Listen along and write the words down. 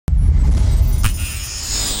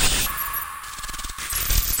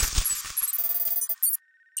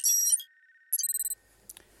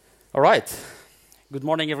All right. Good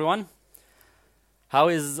morning, everyone. How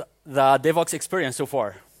is the DevOps experience so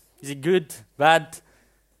far? Is it good, bad,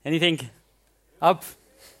 anything up?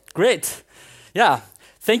 Great. Yeah.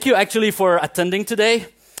 Thank you actually for attending today.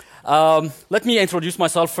 Let me introduce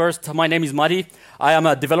myself first. My name is Mahdy. I am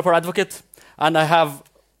a developer advocate, and I have...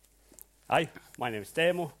 Hi, my name is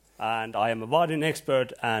Teemu, and I am a Vaadin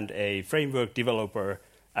expert and a framework developer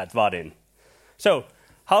at Vaadin. So,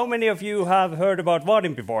 how many of you have heard about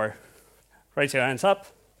Vaadin before? Raise your hands up.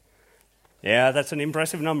 Yeah, that's an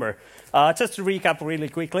impressive number. Just to recap really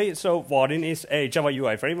quickly, so Vaadin is a Java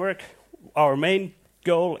UI framework. Our main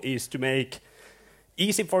goal is to make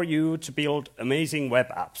easy for you to build amazing web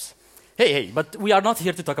apps. Hey, but we are not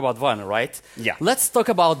here to talk about Vaadin, right? Yeah. Let's talk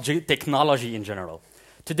about technology in general.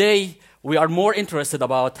 Today, we are more interested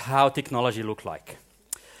about how technology look like.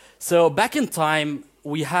 So back in time,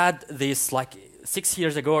 we had this, like 6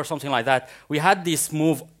 years ago or something like that, we had this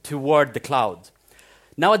move toward the cloud.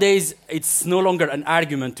 Nowadays, it's no longer an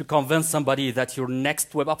argument to convince somebody that your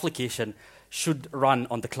next web application should run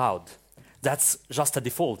on the cloud. That's just a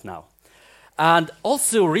default now. And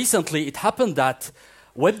also recently, it happened that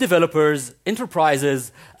web developers,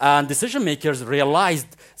 enterprises, and decision makers realized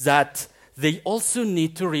that they also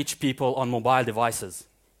need to reach people on mobile devices.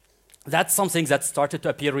 That's something that started to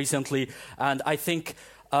appear recently, and I think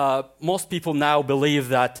most people now believe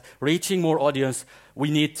that reaching more audience, we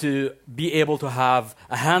need to be able to have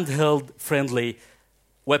a handheld-friendly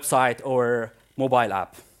website or mobile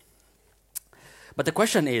app. But the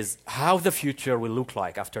question is, how the future will look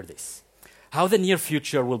like after this? How the near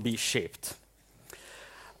future will be shaped?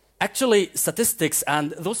 Actually, statistics,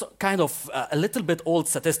 and those kind of a little bit old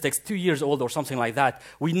statistics, 2 years old or something like that,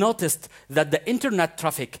 we noticed that the internet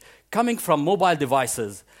traffic coming from mobile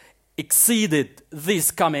devices exceeded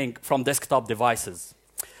this coming from desktop devices.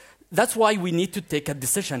 That's why we need to take a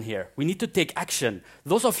decision here. We need to take action.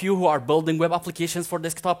 Those of you who are building web applications for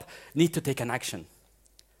desktop need to take an action.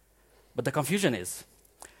 But the confusion is,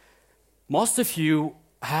 most of you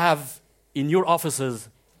have in your offices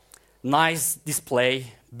nice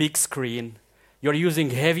display, big screen. You're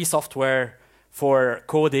using heavy software for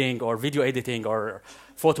coding or video editing or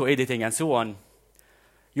photo editing and so on.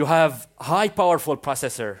 You have high powerful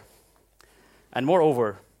processor. And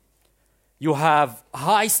moreover, you have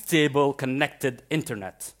high stable connected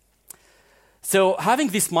internet. So having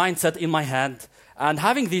this mindset in my hand and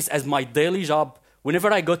having this as my daily job, whenever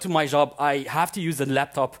I go to my job, I have to use a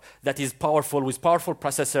laptop that is powerful with powerful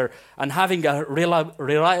processor, and having a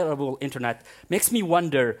reliable internet makes me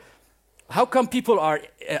wonder, how come people are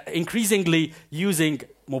increasingly using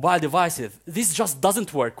mobile devices? This just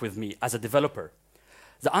doesn't work with me as a developer.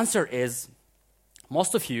 The answer is,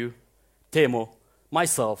 most of you, Teemu,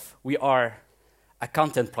 myself, we are a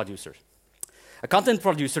content producer. A content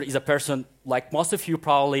producer is a person, like most of you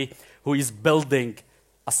probably, who is building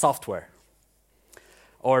a software,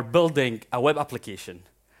 or building a web application,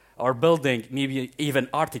 or building maybe even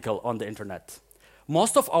article on the internet.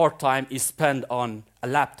 Most of our time is spent on a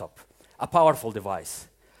laptop, a powerful device.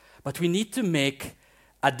 But we need to make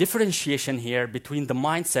a differentiation here between the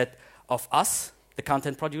mindset of us, the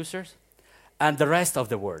content producers, and the rest of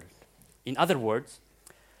the world. In other words,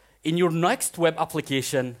 in your next web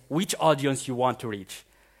application, which audience you want to reach?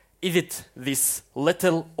 Is it this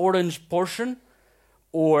little orange portion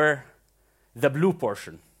or the blue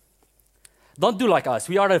portion? Don't do like us.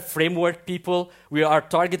 We are a framework people. We are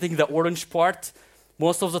targeting the orange part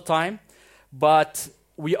most of the time, but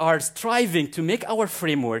we are striving to make our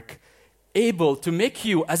framework able to make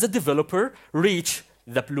you, as a developer, reach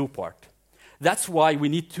the blue part. That's why we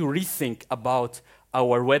need to rethink about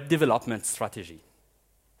our web development strategy.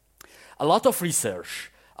 A lot of research,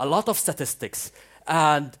 a lot of statistics,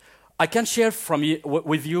 and I can share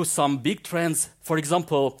with you some big trends. For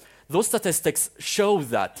example, those statistics show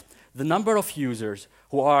that the number of users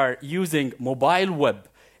who are using mobile web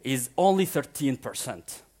is only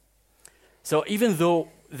 13%. So even though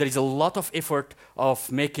there is a lot of effort of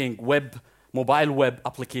making mobile web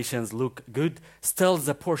applications look good, still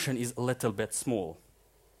the portion is a little bit small.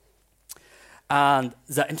 And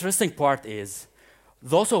the interesting part is,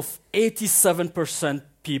 those of 87%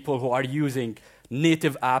 people who are using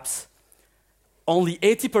native apps, only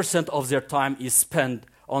 80% of their time is spent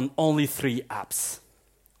on only 3 apps.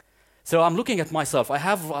 So I'm looking at myself. I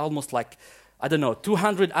have almost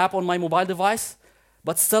 200 apps on my mobile device,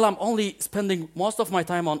 but still I'm only spending most of my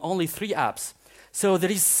time on only 3 apps. So there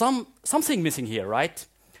is something missing here, right?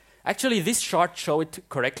 Actually, this chart shows it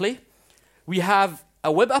correctly. We have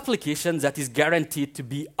a web application that is guaranteed to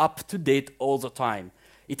be up to date all the time.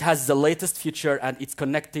 It has the latest feature, and it's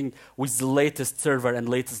connecting with the latest server and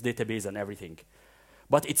latest database and everything.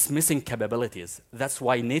 But it's missing capabilities. That's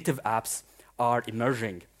why native apps are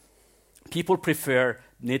emerging. People prefer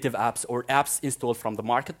native apps or apps installed from the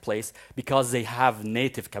marketplace because they have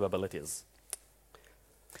native capabilities.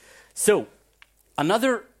 So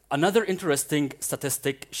another interesting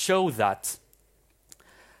statistic shows that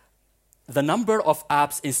the number of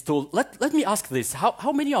apps installed, let me ask this,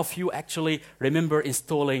 how many of you actually remember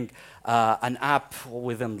installing an app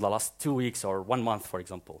within the last 2 weeks or 1 month, for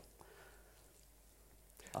example?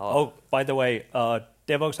 Oh, by the way,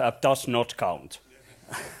 DevOps app does not count.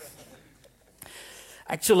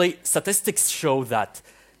 Actually, statistics show that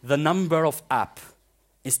the number of apps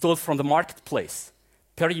installed from the marketplace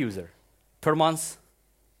per user per month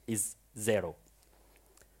is 0.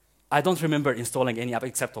 I don't remember installing any app,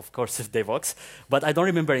 except, of course, DevOps, but I don't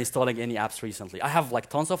remember installing any apps recently. I have like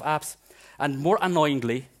tons of apps, and more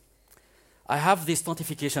annoyingly, I have these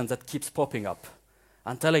notifications that keeps popping up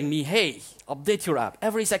and telling me, hey, update your app.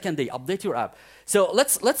 Every second day, update your app. So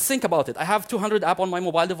let's think about it. I have 200 apps on my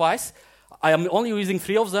mobile device. I am only using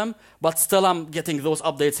 3 of them, but still I'm getting those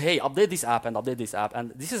updates. Hey, update this app and update this app.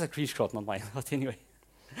 And this is a screenshot, not mine, but anyway.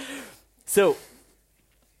 So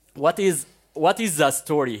what is the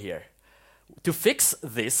story here? To fix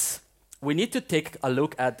this, we need to take a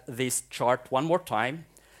look at this chart one more time,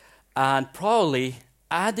 and probably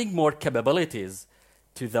adding more capabilities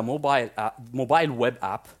to the mobile web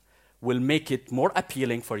app will make it more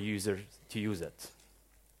appealing for users to use it.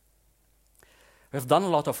 We've done a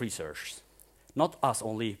lot of research, not us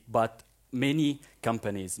only, but many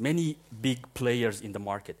companies, many big players in the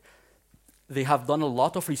market. They have done a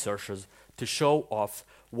lot of researches to show off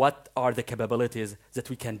what are the capabilities that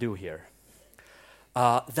we can do here.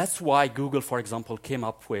 That's why Google, for example, came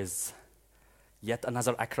up with yet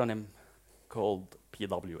another acronym called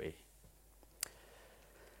PWA.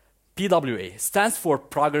 PWA stands for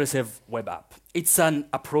Progressive Web App. It's an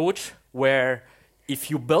approach where if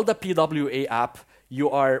you build a PWA app, you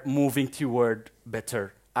are moving toward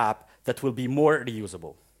better app that will be more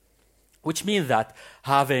reusable, which means that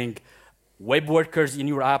having web workers in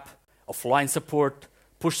your app, offline support,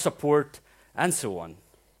 push support, and so on.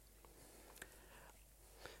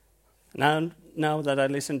 Now that I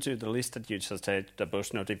listened to the list that you just said, the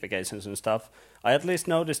push notifications and stuff, I at least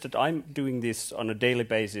noticed that I'm doing this on a daily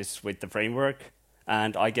basis with the framework,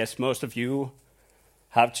 and I guess most of you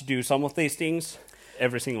have to do some of these things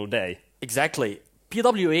every single day. Exactly.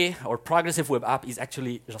 PWA, or Progressive Web App, is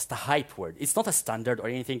actually just a hype word. It's not a standard or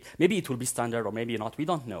anything. Maybe it will be standard or maybe not, we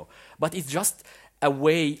don't know. But it's just a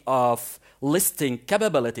way of listing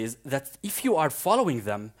capabilities that if you are following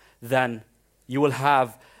them, then you will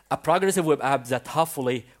have a progressive web app that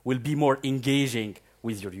hopefully will be more engaging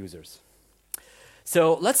with your users.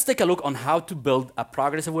 So let's take a look on how to build a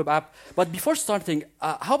progressive web app. But before starting,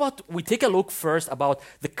 how about we take a look first about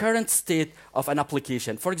the current state of an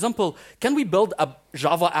application. For example, can we build a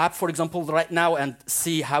Java app, for example, right now and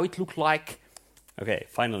see how it looks like? Okay,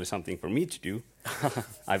 finally something for me to do.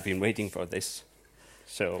 I've been waiting for this.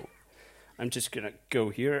 So I'm just going to go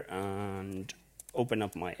here and open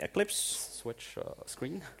up my Eclipse. Switch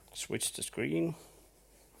screen. Switch the screen.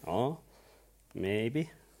 Oh,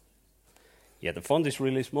 maybe. Yeah, the font is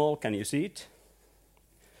really small. Can you see it?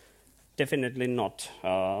 Definitely not.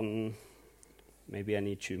 Maybe I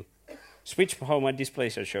need to switch how my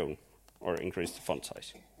displays are shown or increase the font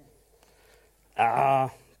size.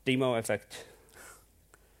 Demo effect.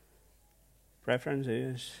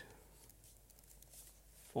 Preferences.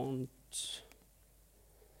 Fonts.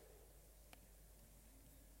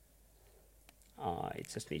 I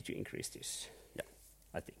just need to increase this. Yeah,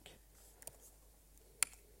 I think.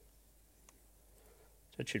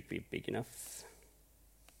 That should be big enough.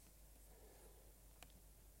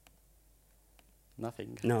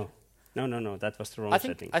 Nothing. No, that was the wrong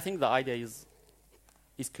setting. I think the idea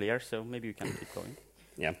is clear, so maybe we can keep going.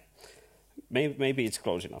 Yeah, maybe it's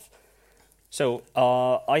close enough. So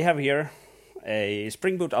I have here a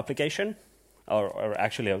Spring Boot application, or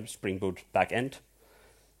actually a Spring Boot backend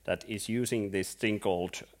that is using this thing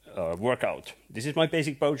called workout. This is my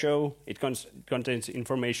basic Bojo. It contains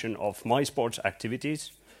information of my sports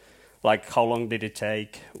activities, like how long did it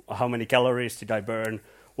take, how many calories did I burn,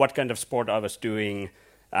 what kind of sport I was doing,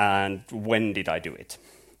 and when did I do it.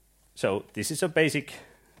 So this is a basic,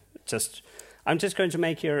 I'm just going to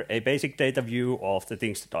make here a basic data view of the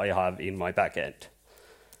things that I have in my backend.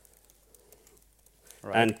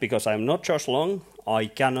 Right. And because I'm not Josh Long, I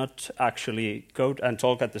cannot actually code and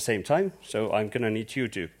talk at the same time, so I'm going to need you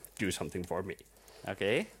to do something for me.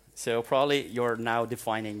 Okay, so probably you're now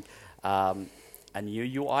defining a new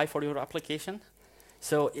UI for your application.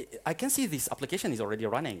 So I can see this application is already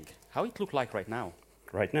running. How it look like right now?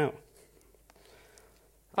 Right now.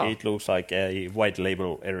 Oh. It looks like a white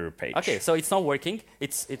label error page. Okay, so it's not working.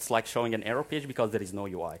 It's like showing an error page because there is no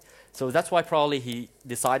UI. So that's why probably he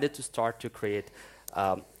decided to start to create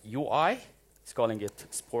UI. He's calling it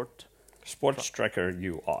Sports Tracker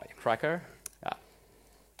UI. Tracker. Yeah.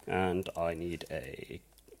 And I need a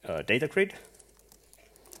data grid.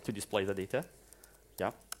 To display the data.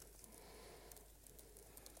 Yeah.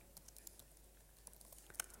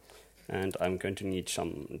 And I'm going to need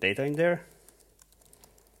some data in there.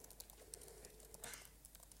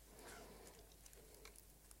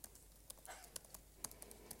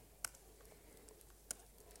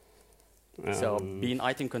 So bean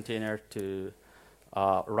item container to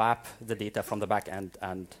wrap the data from the back end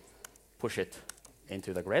and push it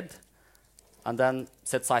into the grid. And then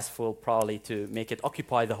set size full probably to make it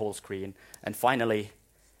occupy the whole screen. And finally,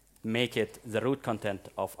 make it the root content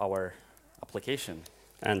of our application.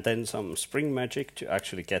 And then some Spring magic to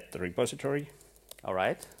actually get the repository. All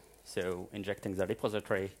right. So injecting the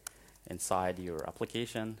repository inside your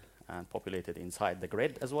application and populate it inside the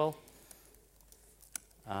grid as well.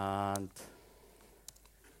 And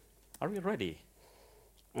are we ready?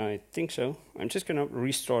 I think so. I'm just going to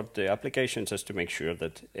restart the application just to make sure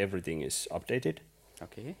that everything is updated.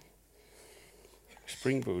 Okay.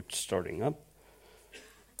 Spring Boot starting up.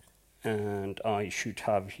 And I should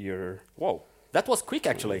have here... Whoa, that was quick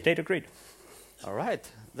actually. Data grid. All right,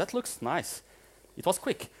 that looks nice. It was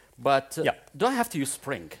quick, but yeah. Do I have to use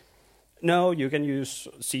Spring? No, you can use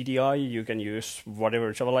CDI, you can use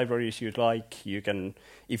whatever Java libraries you'd like. You can,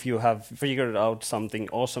 if you have figured out something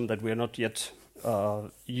awesome that we're not yet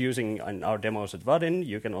using in our demos at Vaadin,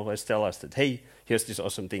 you can always tell us that, hey, here's this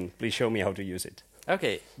awesome thing, please show me how to use it.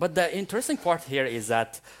 Okay, but the interesting part here is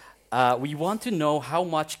that we want to know how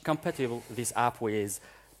much compatible this app with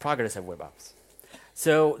progressive web apps.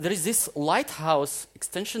 So there is this Lighthouse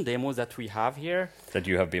extension demo that we have here. That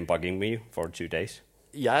you have been bugging me for 2 days.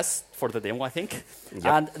 Yes, for the demo, I think. Yep.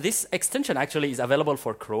 And this extension actually is available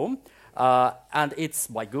for Chrome, and it's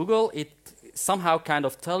by Google. It somehow kind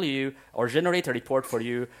of tell you or generate a report for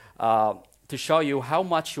you to show you how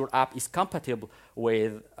much your app is compatible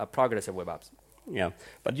with progressive web apps. Yeah,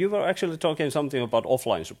 but you were actually talking something about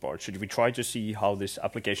offline support. Should we try to see how this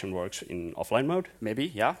application works in offline mode?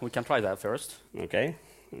 Maybe, yeah, we can try that first. Okay,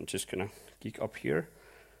 I'm just going to click up here,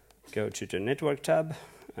 go to the network tab,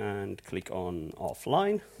 and click on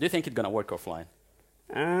offline. Do you think it's going to work offline?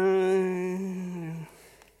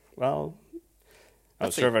 Well,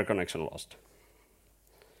 our server connection lost.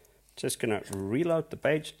 Just going to reload the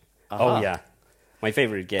page. Oh, yeah. My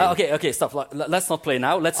favorite game. Okay, stop. Let's not play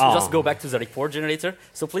now. Let's just go back to the report generator.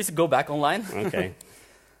 So please go back online. Okay.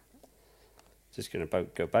 Just going to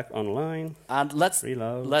go back online. And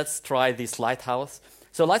let's try this Lighthouse.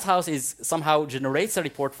 So Lighthouse is somehow generates a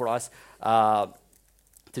report for us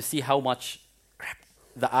to see how much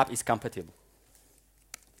the app is compatible.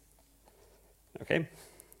 Okay.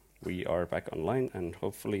 We are back online, and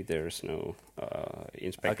hopefully there's no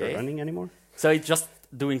inspector running anymore. So it's just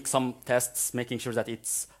doing some tests, making sure that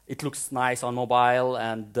it looks nice on mobile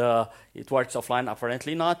and it works offline.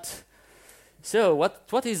 Apparently not. So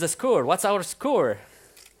what is the score? What's our score?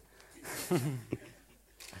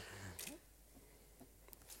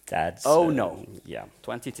 That's no. Yeah,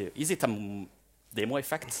 22. Is it a demo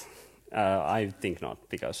effect? I think not,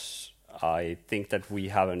 because I think that we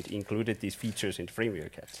haven't included these features in the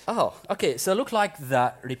framework yet. Oh, okay. So look like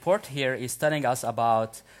the report here is telling us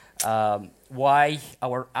about why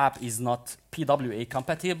our app is not PWA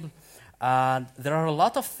compatible. And there are a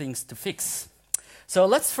lot of things to fix. So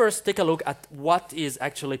let's first take a look at what is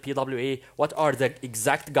actually PWA, what are the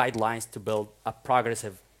exact guidelines to build a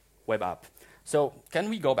progressive web app. So can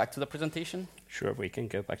we go back to the presentation? Sure, we can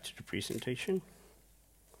go back to the presentation.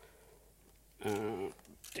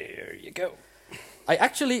 There you go. I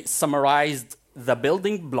actually summarized the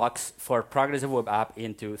building blocks for progressive web app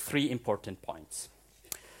into 3 important points.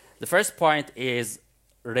 The first point is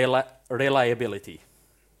reliability.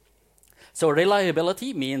 So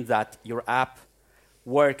reliability means that your app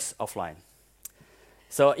works offline.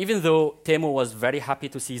 So even though Teemu was very happy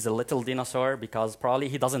to see the little dinosaur, because probably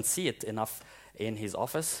he doesn't see it enough in his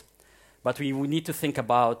office, but we need to think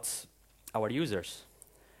about our users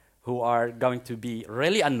who are going to be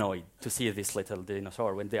really annoyed to see this little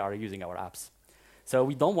dinosaur when they are using our apps. So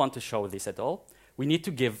we don't want to show this at all. We need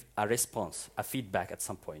to give a response, a feedback at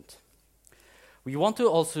some point. We want to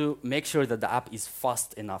also make sure that the app is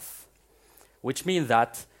fast enough, which means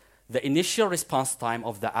that the initial response time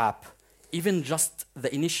of the app even just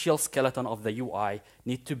the initial skeleton of the UI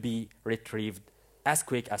need to be retrieved as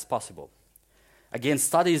quick as possible. Again,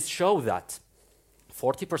 studies show that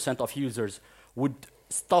 40% of users would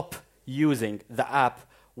stop using the app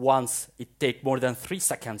once it takes more than 3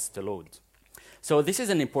 seconds to load. So this is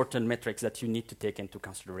an important metric that you need to take into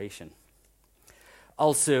consideration.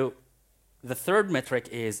 Also, the third metric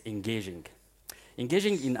is engaging.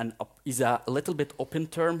 Engaging is a little bit open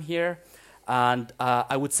term here, and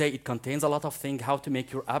I would say it contains a lot of things, how to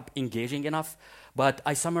make your app engaging enough, but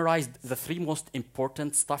I summarized the 3 most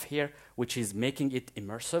important stuff here, which is making it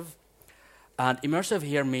immersive. And immersive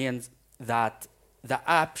here means that the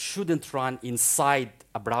app shouldn't run inside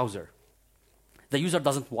a browser. The user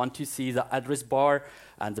doesn't want to see the address bar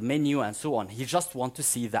and the menu and so on. He just wants to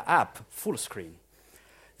see the app full screen.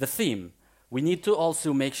 The theme, we need to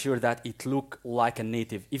also make sure that it looks like a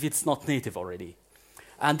native, if it's not native already.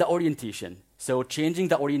 And the orientation. So changing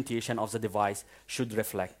the orientation of the device should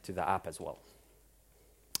reflect to the app as well.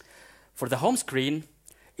 For the home screen,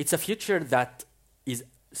 it's a feature that is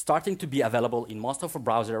starting to be available in most of our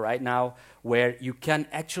browsers right now, where you can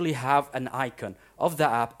actually have an icon of the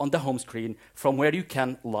app on the home screen from where you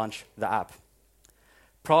can launch the app.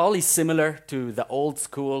 Probably similar to the old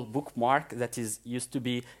school bookmark that used to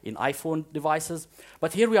be in iPhone devices.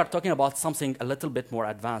 But here we are talking about something a little bit more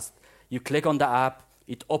advanced. You click on the app,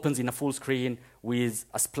 it opens in a full screen with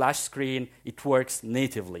a splash screen. It works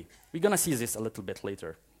natively. We're going to see this a little bit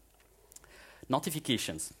later.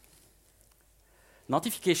 Notifications.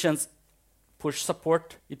 Notifications, push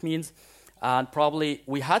support, it means. And probably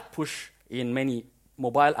we had push in many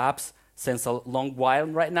mobile apps since a long while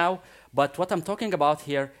right now. But what I'm talking about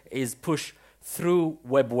here is push through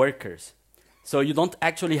web workers. So you don't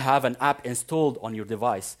actually have an app installed on your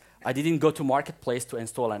device. I didn't go to Marketplace to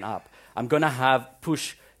install an app. I'm going to have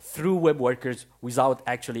push through web workers without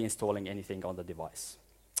actually installing anything on the device.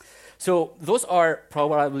 So those are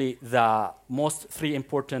probably the most 3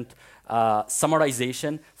 important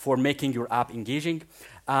summarization for making your app engaging.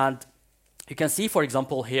 And you can see, for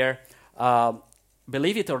example, here,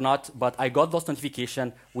 believe it or not, but I got those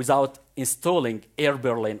notifications without installing Air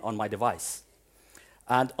Berlin on my device.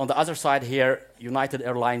 And on the other side here, United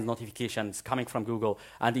Airlines notifications coming from Google,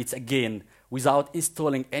 and it's again without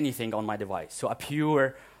installing anything on my device. So a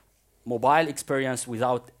pure mobile experience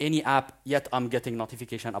without any app, yet I'm getting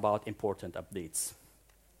notification about important updates.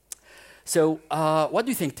 So what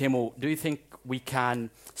do you think, Teemu? Do you think we can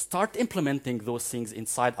start implementing those things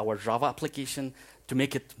inside our Java application to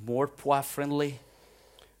make it more POA-friendly?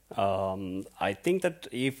 I think that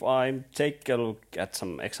if I take a look at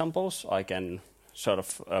some examples, I can sort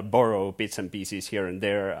of borrow bits and pieces here and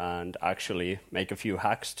there and actually make a few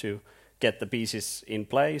hacks to get the pieces in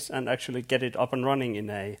place and actually get it up and running in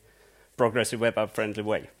a progressive web app friendly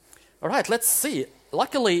way. All right, let's see.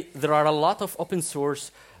 Luckily, there are a lot of open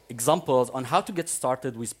source examples on how to get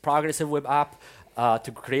started with progressive web app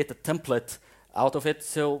to create a template out of it.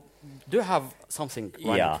 So do you have something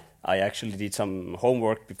running? Yeah, I actually did some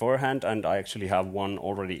homework beforehand, and I actually have one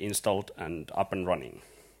already installed and up and running.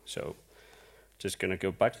 So just going to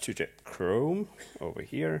go back to the Chrome over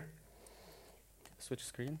here. Switch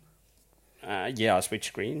screen? Yeah, switch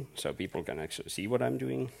screen, so people can actually see what I'm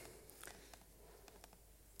doing.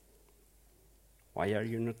 Why are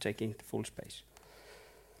you not taking the full space?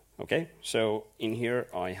 Okay, so in here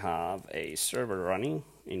I have a server running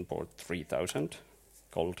in port 3000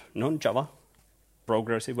 called non-Java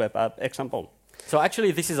progressive web app example. So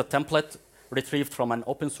actually this is a template retrieved from an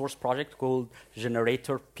open source project called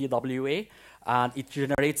Generator PWA, and it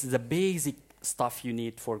generates the basic stuff you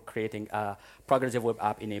need for creating a progressive web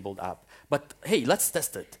app enabled app. But hey, let's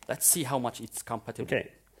test it. Let's see how much it's compatible.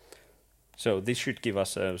 Okay. So this should give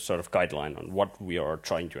us a sort of guideline on what we are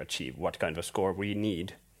trying to achieve, what kind of score we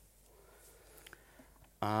need.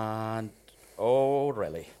 And oh,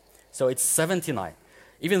 really? So it's 79.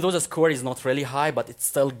 Even though the score is not really high, but it's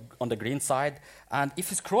still on the green side. And if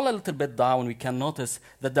you scroll a little bit down, we can notice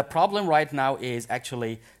that the problem right now is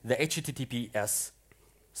actually the HTTPS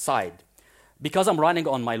side. Because I'm running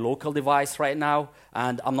on my local device right now,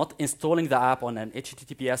 and I'm not installing the app on an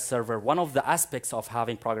HTTPS server, one of the aspects of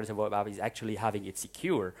having progressive web app is actually having it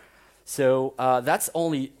secure. So that's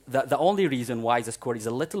the only reason why the score is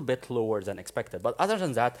a little bit lower than expected. But other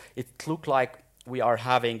than that, it looks like we are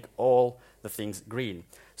having all the things green.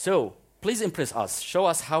 So please impress us. Show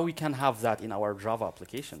us how we can have that in our Java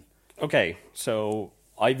application. Okay, so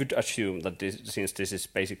I would assume that since this is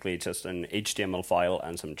basically just an HTML file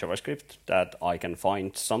and some JavaScript, that I can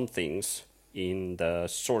find some things in the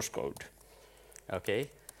source code. Okay.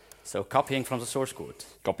 So copying from the source code.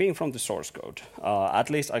 Copying from the source code. At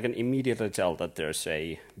least I can immediately tell that there's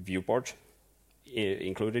a viewport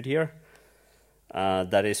included here.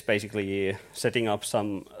 That is basically setting up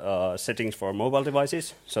some settings for mobile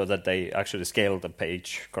devices so that they actually scale the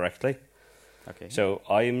page correctly. Okay. So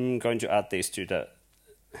I'm going to add this to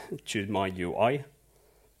my UI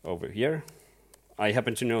over here. I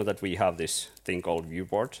happen to know that we have this thing called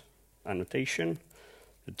viewport annotation.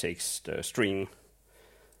 It takes the string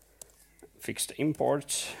fixed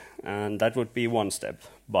import, and that would be one step,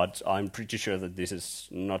 but I'm pretty sure that this is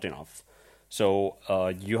not enough. So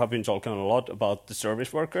you have been talking a lot about the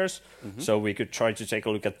service workers, so we could try to take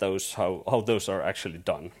a look at those, how those are actually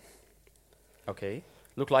done. Okay.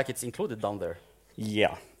 Look like it's included down there.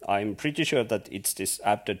 Yeah, I'm pretty sure that it's this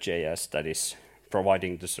app.js that is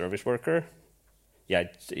providing the service worker. Yeah,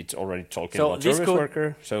 it's already talking about service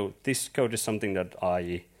worker. So this code is something that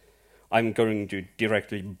I'm going to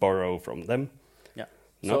directly borrow from them. Yeah.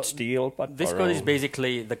 Not steal, but this borrow. Code is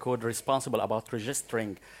basically the code responsible about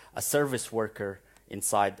registering a service worker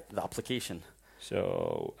inside the application.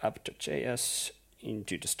 So app.js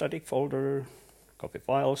into the static folder, copy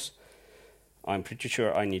files. I'm pretty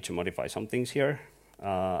sure I need to modify some things here.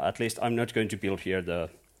 At least I'm not going to build here the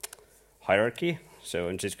hierarchy, so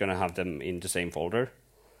I'm just going to have them in the same folder.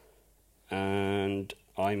 And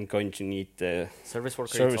I'm going to need the service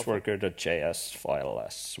worker.js file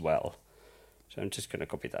as well. So I'm just going to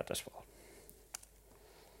copy that as well.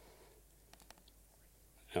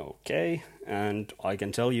 Okay, and I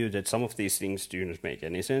can tell you that some of these things do not make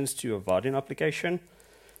any sense to a Vaadin application.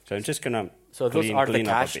 So I'm just going to clean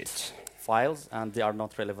up a bit. Files, and they are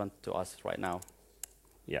not relevant to us right now.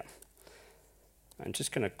 Yeah. I'm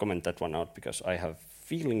just going to comment that one out because I have a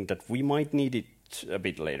feeling that we might need it a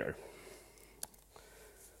bit later.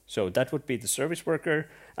 So that would be the service worker,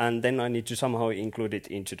 and then I need to somehow include it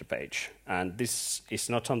into the page. And this is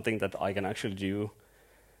not something that I can actually do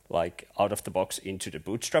like out of the box into the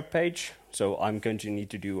Bootstrap page. So I'm going to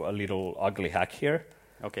need to do a little ugly hack here.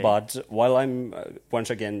 Okay. But while I'm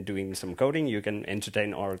once again doing some coding, you can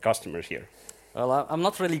entertain our customers here. Well, I'm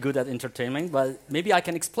not really good at entertainment, but maybe I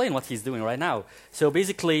can explain what he's doing right now. So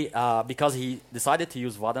basically, because he decided to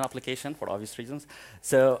use Vaadin application for obvious reasons,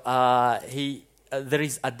 so there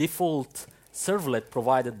is a default servlet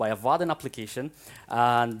provided by a Vaadin application,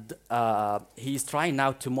 and he's trying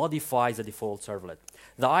now to modify the default servlet.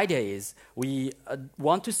 The idea is we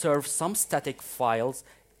want to serve some static files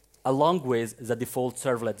along with the default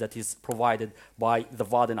servlet that is provided by the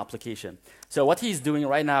Vaadin application. So what he's doing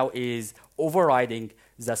right now is overriding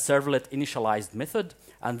the servlet initialized method,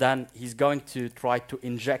 and then he's going to try to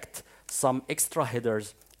inject some extra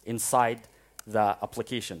headers inside the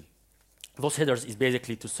application. Those headers is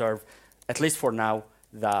basically to serve, at least for now,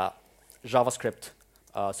 the JavaScript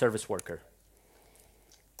service worker.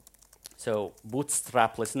 So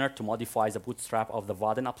bootstrap listener to modify the bootstrap of the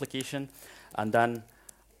Vaadin application, and then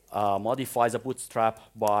modify the bootstrap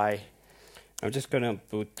by... I'm just going to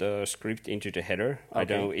put the script into the header. Okay. I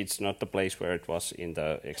know it's not the place where it was in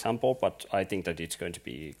the example, but I think that it's going to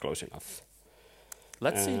be close enough.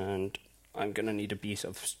 Let's see. And I'm going to need a piece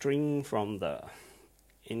of string from the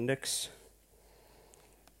index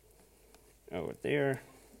over there.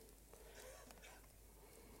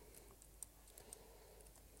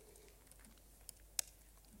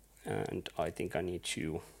 And I think I need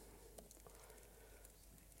to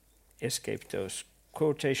escape those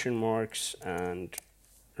quotation marks and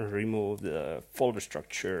remove the folder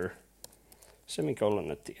structure, semicolon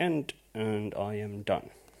at the end, and I am done.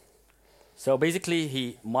 So basically,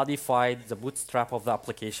 he modified the bootstrap of the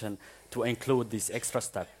application to include this extra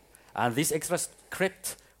step. And this extra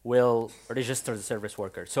script will register the service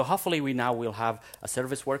worker. So hopefully we now will have a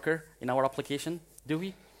service worker in our application, do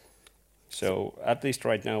we? So at least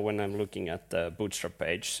right now when I'm looking at the Bootstrap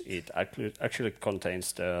page, it actually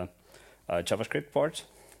contains the JavaScript part.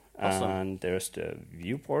 Awesome. And there's the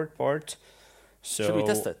viewport part. So should we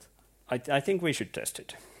test it? I think we should test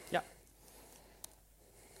it. Yeah.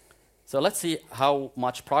 So let's see how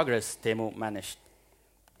much progress Teemu managed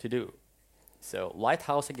to do. So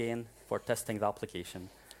Lighthouse again for testing the application.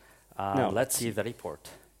 Let's see the report.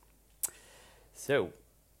 So.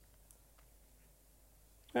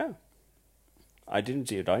 Yeah. I didn't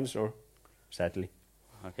see a dinosaur, sadly.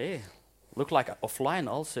 Okay. Look like offline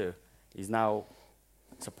also is now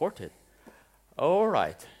supported. All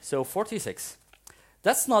right. So 46.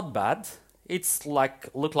 That's not bad. It's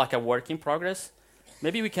look like a work in progress.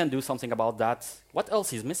 maybe we can do something about that. What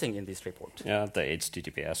else is missing in this report? Yeah, the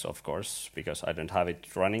HTTPS, of course, because I don't have it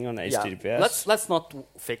running on HTTPS. Yeah, let's not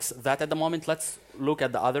fix that at the moment. Let's look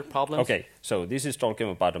at the other problems. Okay, so this is talking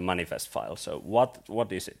about a manifest file. So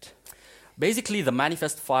what is it? Basically, the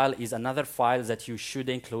manifest file is another file that you should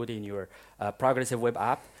include in your progressive web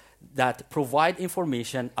app that provide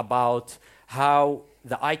information about how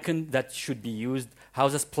the icon that should be used, how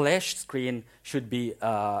the splash screen should be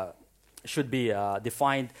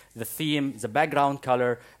defined, the theme, the background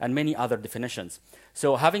color, and many other definitions.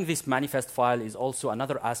 So having this manifest file is also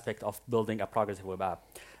another aspect of building a progressive web app.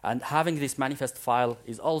 And having this manifest file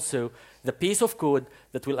is also the piece of code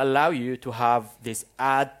that will allow you to have this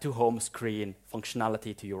add to home screen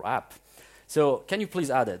functionality to your app. So can you please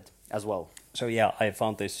add it as well? So yeah, I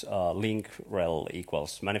found this link rel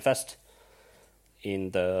equals manifest in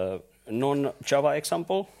the non-Java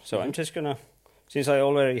example. So I'm just going to, since I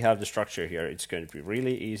already have the structure here, it's going to be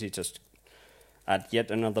really easy. Just add yet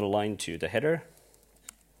another line to the header.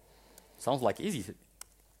 Sounds like easy.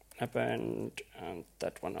 And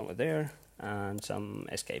that one over there, and some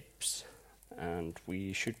escapes. And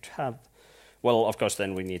we should have, well, of course,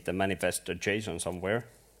 then we need the manifest.json somewhere.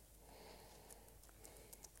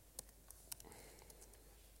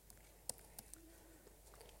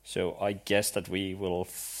 So I guess that we will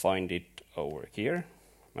find it over here,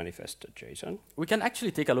 manifest.json. We can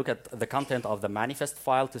actually take a look at the content of the manifest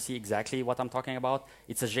file to see exactly what I'm talking about.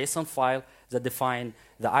 It's a JSON file that defines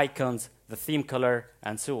the icons, the theme color,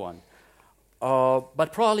 and so on.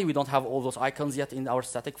 But probably we don't have all those icons yet in our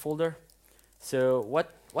static folder. So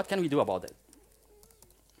what can we do about it?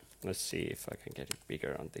 Let's see if I can get it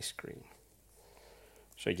bigger on this screen.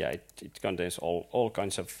 So yeah, it contains all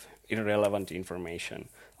kinds of irrelevant information.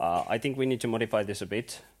 I think we need to modify this a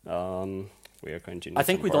bit. We are going to. I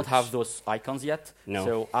think we don't have those icons yet. No.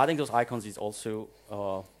 So adding those icons is also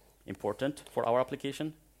important for our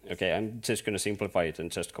application. Okay, I'm just going to simplify it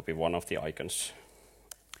and just copy one of the icons.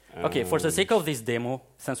 Okay, for the sake of this demo,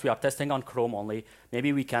 since we are testing on Chrome only,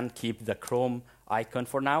 maybe we can keep the Chrome icon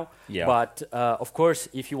for now. Yeah. But of course,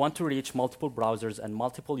 if you want to reach multiple browsers and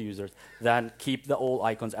multiple users, then keep the all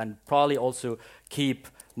icons and probably also keep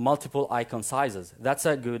multiple icon sizes. That's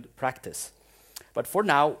a good practice. But for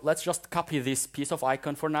now, let's just copy this piece of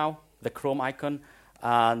icon for now, the Chrome icon,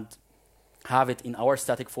 and have it in our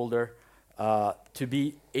static folder to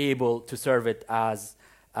be able to serve it as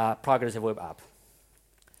a progressive web app.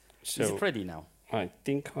 So is it ready now? I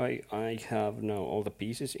think I have now all the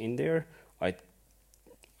pieces in there.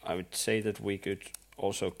 I would say that we could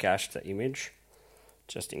also cache the image,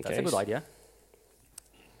 just in case. That's a good idea.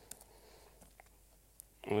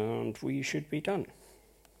 And we should be done.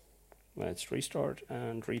 Let's restart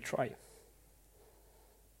and retry.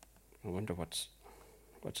 I wonder what's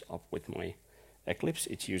up with my Eclipse.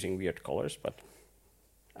 It's using weird colors, but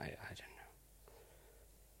I don't know.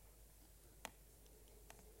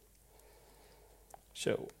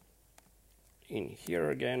 So in here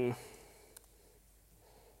again,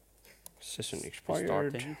 session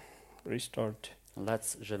expired. Restarting. Restart.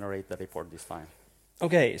 Let's generate the report this time.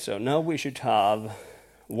 Okay, so now we should have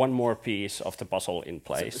one more piece of the puzzle in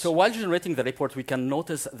place. So while generating the report, we can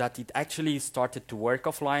notice that it actually started to work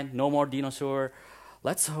offline. No more dinosaur.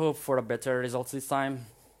 Let's hope for a better results this time.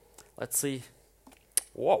 Let's see.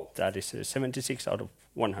 Whoa. That is 76 out of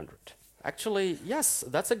 100. Actually, yes,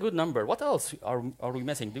 that's a good number. What else are we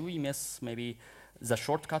missing? Do we miss maybe the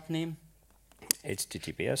shortcut name?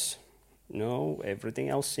 HTTPS. No, everything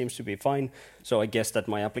else seems to be fine. So I guess that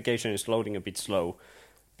my application is loading a bit slow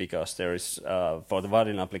because there is, for the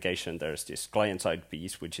Vaadin application, there's this client-side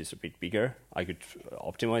piece which is a bit bigger. I could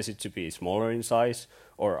optimize it to be smaller in size,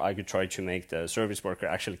 or I could try to make the service worker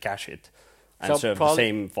actually cache it and serve the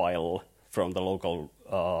same file from the local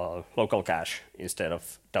cache instead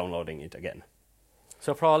of downloading it again.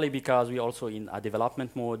 So probably because we also in a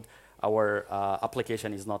development mode, our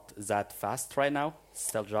application is not that fast right now.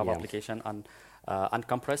 Still Java application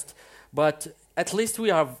uncompressed. But at least we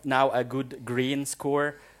have now a good green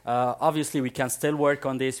score. Obviously, we can still work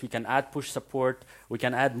on this. We can add push support. We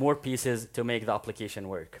can add more pieces to make the application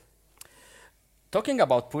work. Talking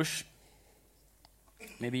about push,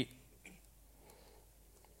 maybe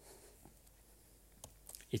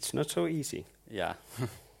it's not so easy. Yeah.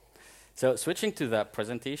 So switching to the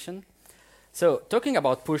presentation. So talking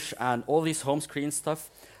about push and all this home screen stuff,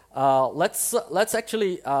 let's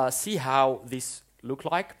actually see how this look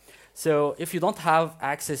like. So if you don't have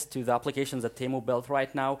access to the applications that Teemu built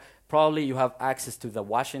right now, probably you have access to the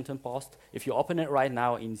Washington Post. If you open it right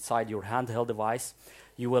now inside your handheld device,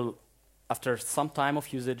 you will, after some time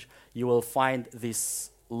of usage, you will find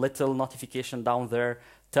this little notification down there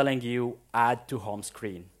telling you add to home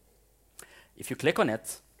screen. If you click on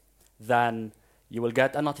it, then you will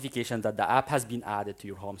get a notification that the app has been added to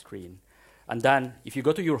your home screen. And then if you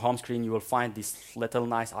go to your home screen, you will find this little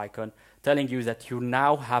nice icon telling you that you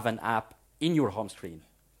now have an app in your home screen.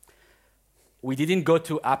 We didn't go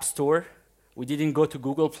to App Store. We didn't go to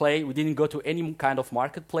Google Play. We didn't go to any kind of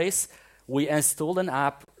marketplace. We installed an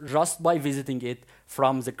app just by visiting it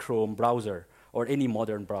from the Chrome browser or any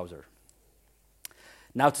modern browser.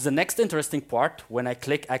 Now to the next interesting part, when I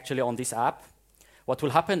click actually on this app, what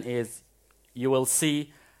will happen is you will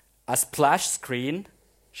see a splash screen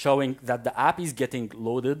showing that the app is getting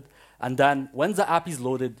loaded. And then when the app is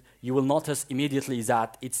loaded, you will notice immediately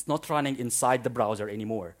that it's not running inside the browser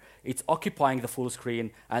anymore. It's occupying the full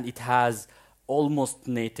screen, and it has almost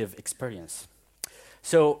native experience.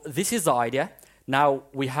 So this is the idea. Now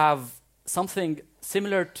we have something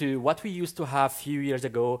similar to what we used to have a few years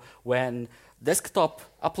ago when desktop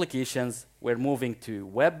applications were moving to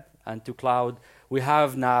web and to cloud. We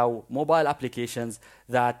have now mobile applications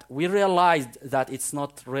that we realized that it's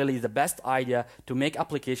not really the best idea to make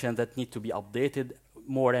applications that need to be updated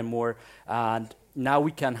more and more. And now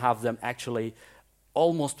we can have them actually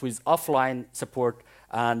almost with offline support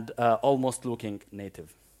and almost looking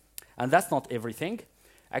native. And that's not everything.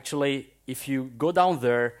 Actually, if you go down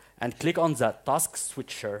there and click on the task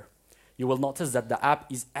switcher, you will notice that the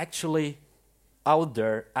app is actually out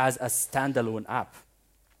there as a standalone app.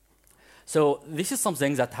 So this is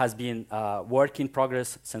something that has been work in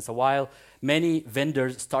progress since a while. Many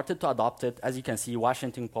vendors started to adopt it. As you can see,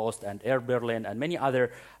 Washington Post and Air Berlin and many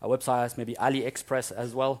other websites, maybe AliExpress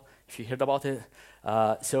as well, if you heard about it.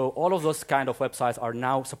 So all of those kind of websites are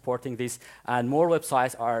now supporting this, and more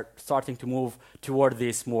websites are starting to move toward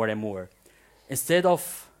this more and more. Instead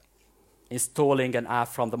of installing an app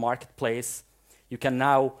from the marketplace, you can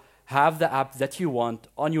now have the app that you want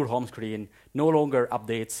on your home screen, no longer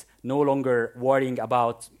updates, no longer worrying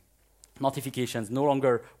about notifications, no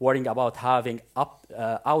longer worrying about having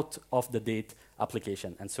out-of-the-date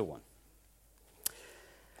application, and so on.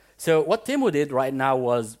 So what Teemu did right now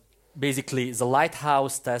was basically the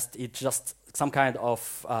lighthouse test. It's just some kind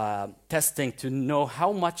of testing to know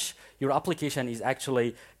how much your application is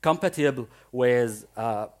actually compatible with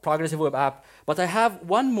progressive web app. But I have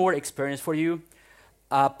one more experience for you,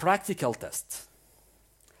 a practical test.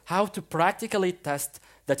 How to practically test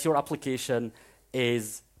that your application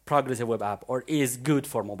is progressive web app or is good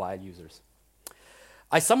for mobile users.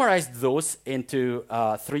 I summarized those into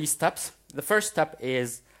 3 steps. The first step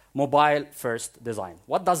is mobile first design.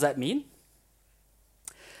 What does that mean?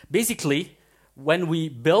 Basically, when we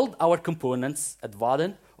build our components at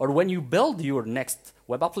Vaadin, or when you build your next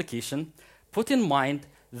web application, put in mind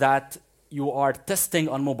that you are testing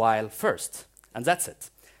on mobile first, and that's it.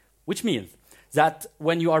 Which means that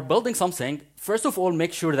when you are building something, first of all,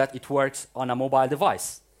 make sure that it works on a mobile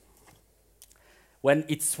device. When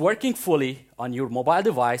it's working fully on your mobile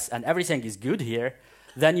device and everything is good here,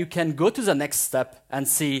 then you can go to the next step and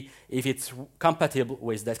see if it's compatible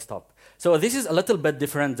with desktop. So this is a little bit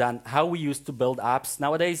different than how we used to build apps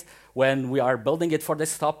nowadays when we are building it for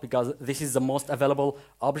desktop, because this is the most available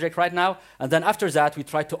object right now. And then after that, we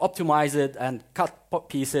try to optimize it and cut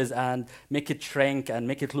pieces and make it shrink and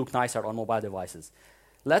make it look nicer on mobile devices.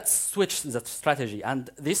 Let's switch the strategy.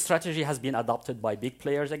 And this strategy has been adopted by big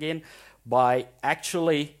players again by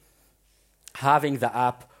actually having the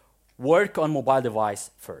app work on mobile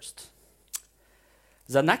device first.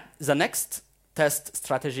 The next test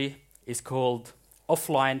strategy is called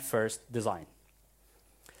offline first design.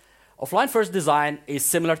 Offline first design is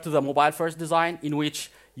similar to the mobile first design, in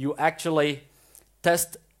which you actually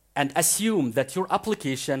test and assume that your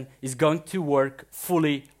application is going to work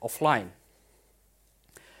fully offline.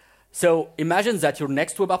 So imagine that your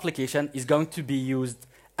next web application is going to be used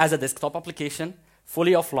as a desktop application,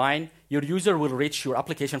 fully offline. Your user will reach your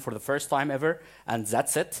application for the first time ever, and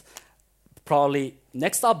that's it. Probably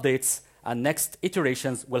next updates and next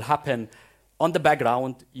iterations will happen on the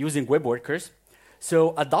background using web workers.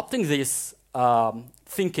 So adopting this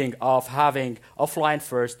thinking of having offline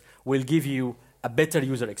first will give you a better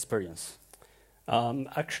user experience.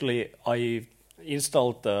 Actually, I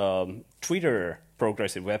installed the Twitter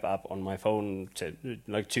progressive web app on my phone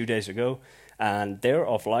like 2 days ago, and they're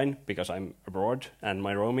offline because I'm abroad and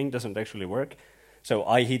my roaming doesn't actually work. So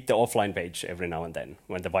I hit the offline page every now and then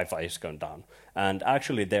when the Wi-Fi is going down. And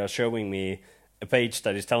actually they are showing me a page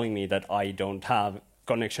that is telling me that I don't have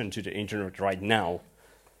connection to the internet right now,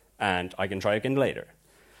 and I can try again later.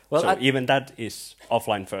 Well, so even that is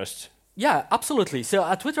offline first Yeah, absolutely. So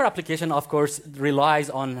a Twitter application, of course, relies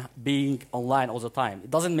on being online all the time.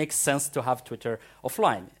 It doesn't make sense to have Twitter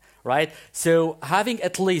offline, right? So having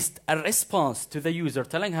at least a response to the user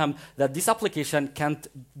telling him that this application can't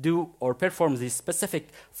do or perform this specific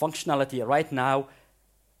functionality right now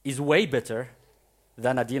is way better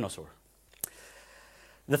than a dinosaur.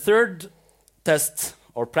 The third test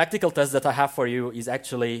or practical test that I have for you is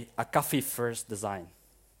actually a coffee-first design.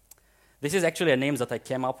 This is actually a name that I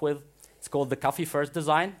came up with. It's called the coffee-first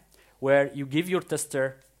design, where you give your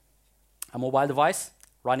tester a mobile device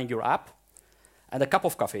running your app and a cup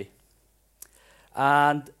of coffee,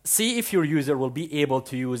 and see if your user will be able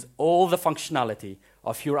to use all the functionality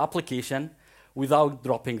of your application without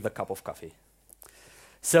dropping the cup of coffee.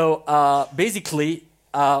 So basically,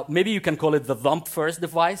 maybe you can call it the thumb-first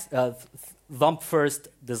device, thumb-first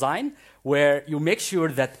design, where you make sure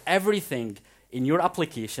that everything in your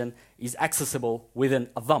application is accessible within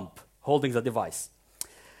a thumb, holding the device.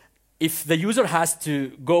 If the user has to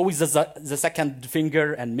go with the second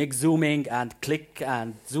finger and make zooming and click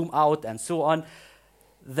and zoom out and so on,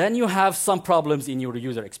 then you have some problems in your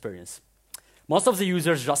user experience. Most of the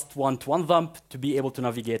users just want one thumb to be able to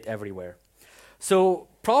navigate everywhere. So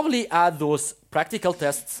probably add those practical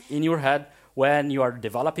tests in your head when you are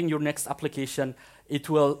developing your next application. It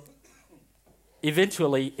will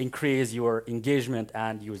eventually increase your engagement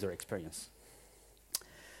and user experience.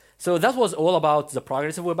 So that was all about the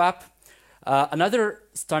progressive web app. Another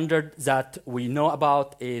standard that we know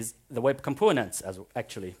about is the web components,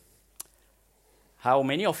 actually. How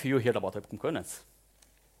many of you heard about web components?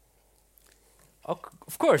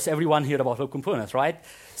 Of course, everyone heard about web components, right?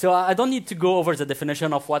 So I don't need to go over the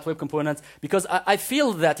definition of what web components, because I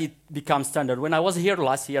feel that it becomes standard. When I was here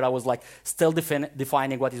last year, I was like still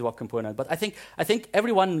defining what is web component. But I think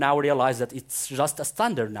everyone now realized that it's just a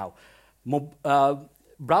standard now.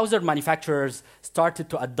 Browser manufacturers started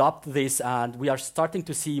to adopt this, and we are starting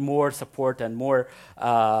to see more support and more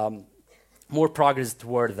progress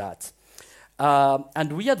toward that.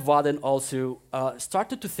 And we at Vaadin also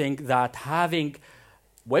started to think that having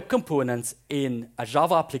web components in a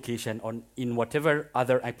Java application or in whatever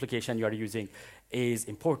other application you are using is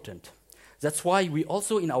important. That's why we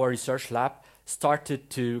also in our research lab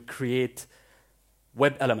started to create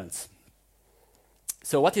web elements.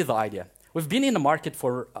 So what is the idea? We've been in the market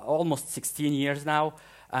for almost 16 years now,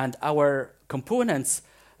 and our components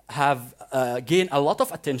have gained a lot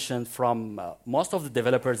of attention from most of the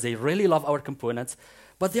developers. They really love our components,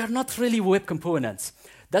 but they are not really web components.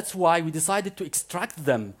 That's why we decided to extract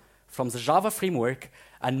them from the Java framework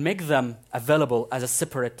and make them available as a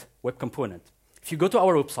separate web component. If you go to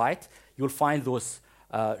our website, you'll find those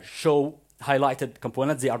show highlighted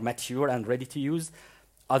components. They are mature and ready to use.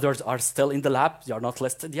 Others are still in the lab. They are not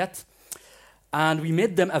listed yet. And we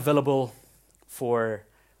made them available for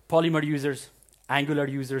Polymer users, Angular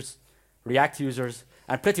users, React users,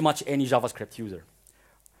 and pretty much any JavaScript user.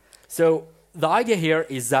 So the idea here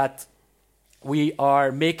is that we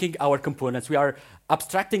are making our components, we are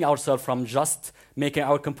abstracting ourselves from just making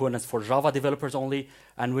our components for Java developers only,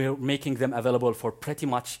 and we're making them available for pretty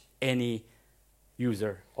much any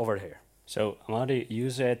user over here. So AMahdy, you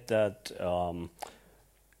said that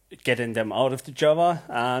getting them out of the Java,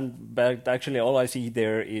 but actually all I see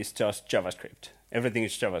there is just JavaScript. Everything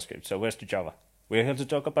is JavaScript, so where's the Java? We're here to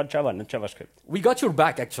talk about Java, not JavaScript. We got your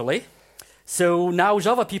back, actually. So now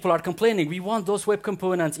Java people are complaining, we want those web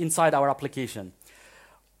components inside our application.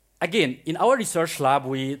 Again, in our research lab,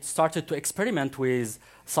 we started to experiment with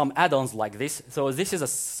some add-ons like this. So this is a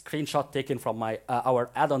screenshot taken from our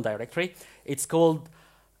add-on directory. It's called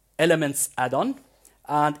Elements add-on,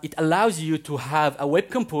 and it allows you to have a web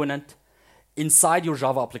component inside your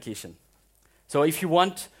Java application. So if you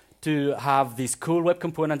want to have these cool web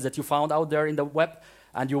components that you found out there in the web,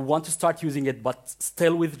 and you want to start using it, but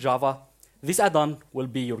still with Java, this add-on will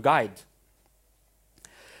be your guide.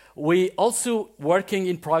 We also working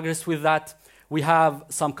in progress with that. We have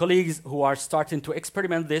some colleagues who are starting to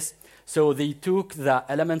experiment this. So they took the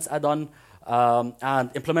Elements add-on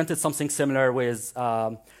and implemented something similar with,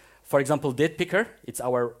 for example, date picker. It's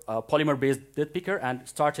our Polymer-based date picker, and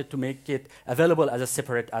started to make it available as a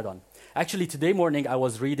separate add-on. Actually, today morning, I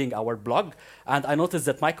was reading our blog, and I noticed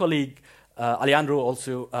that my colleague, Alejandro,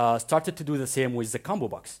 also started to do the same with the combo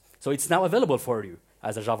box. So it's now available for you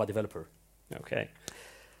as a Java developer. Okay.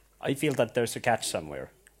 I feel that there's a catch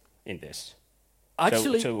somewhere in this.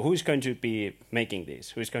 Actually, so who's going to be making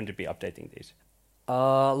these? Who's going to be updating these?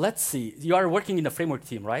 Let's see. You are working in the framework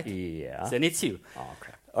team, right? Yeah. Then it's you. Oh,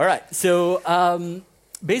 crap. All right. So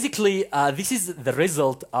basically, this is the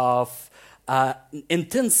result of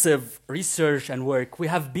intensive research and work, we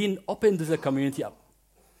have been open to the community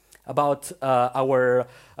about our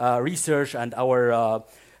research and our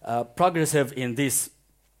progress in this.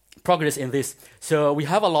 So we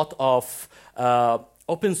have a lot of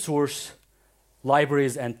open source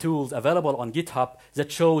libraries and tools available on GitHub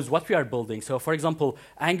that shows what we are building. So for example,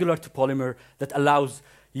 Angular to Polymer that allows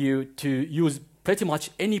you to use pretty much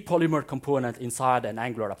any Polymer component inside an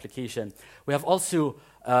Angular application. We have also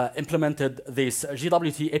implemented this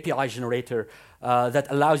JWT API generator that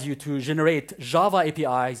allows you to generate Java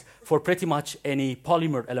APIs for pretty much any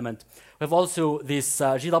Polymer element. We have also this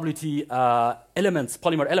JWT elements,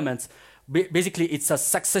 Polymer elements. Basically, it's a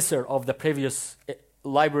successor of the previous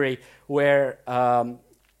library where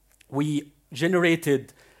we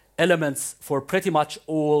generated elements for pretty much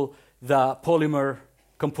all the Polymer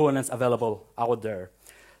components available out there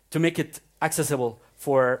to make it accessible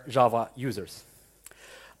for Java users.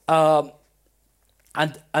 And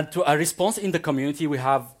to a response in the community, we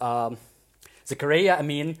have Zakaria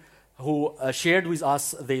Amin, who shared with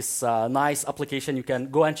us this nice application. You can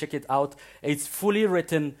go and check it out. It's fully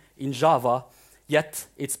written in Java, yet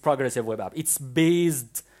it's progressive web app. It's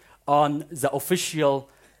based on the official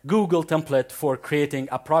Google template for creating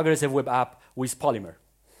a progressive web app with Polymer.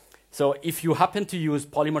 So if you happen to use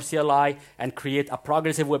Polymer CLI and create a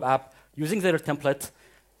progressive web app using their template,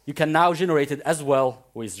 you can now generate it as well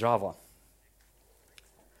with Java.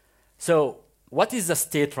 So what is the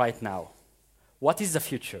state right now? What is the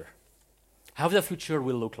future? How the future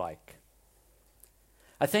will look like?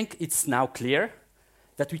 I think it's now clear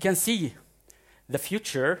that we can see the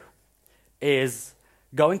future is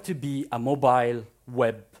going to be a mobile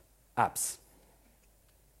web apps.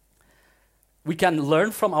 We can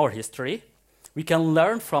learn from our history. We can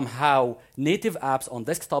learn from how native apps on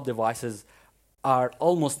desktop devices are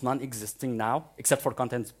almost non-existing now, except for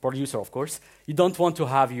content producer, of course. You don't want to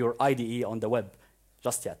have your IDE on the web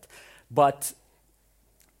just yet. But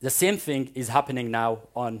the same thing is happening now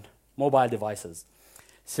on mobile devices.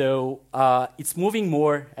 So it's moving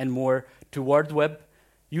more and more toward web.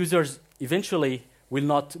 Users eventually will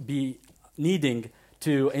not be needing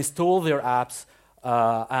to install their apps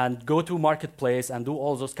and go to marketplace and do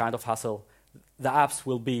all those kind of hassle. The apps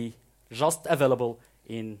will be just available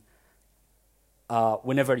in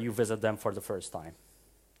whenever you visit them for the first time.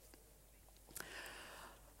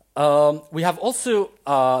 We have also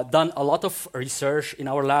done a lot of research in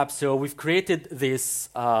our lab, so we've created this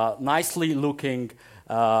nicely looking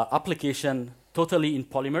application totally in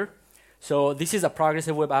Polymer. So this is a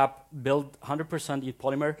progressive web app built 100% in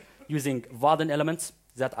Polymer using Vaadin elements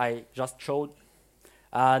that I just showed,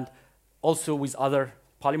 and also with other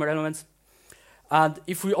Polymer elements. And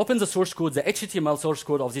if we open the source code, the HTML source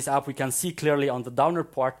code of this app, we can see clearly on the downer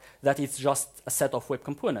part that it's just a set of web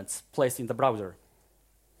components placed in the browser.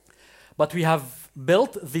 But we have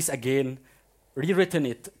built this again, rewritten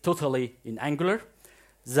it totally in Angular.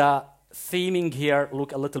 The theming here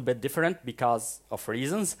look a little bit different because of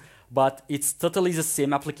reasons, but it's totally the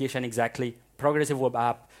same application exactly, progressive web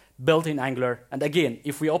app, built in Angular. And again,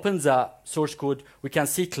 if we open the source code, we can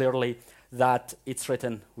see clearly that it's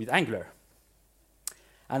written with Angular.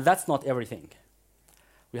 And that's not everything.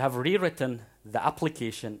 We have rewritten the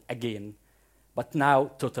application again, but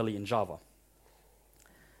now totally in Java.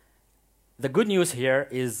 The good news here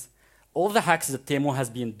is all the hacks that Teemu has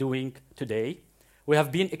been doing today, we have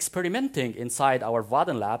been experimenting inside our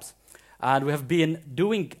Vaadin labs, and we have been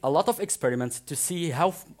doing a lot of experiments to see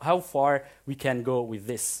how far we can go with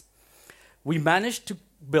this. We managed to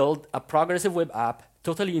build a progressive web app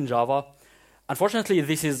totally in Java. Unfortunately,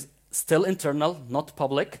 this is still internal, not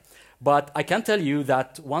public, but I can tell you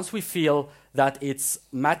that once we feel that it's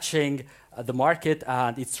matching the market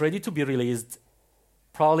and it's ready to be released,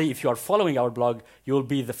 probably if you are following our blog, you'll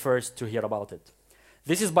be the first to hear about it.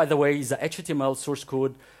 This is, by the way, the HTML source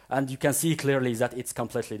code, and you can see clearly that it's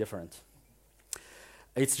completely different.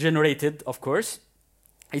 It's generated, of course.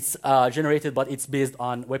 It's generated, but it's based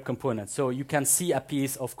on web components. So you can see a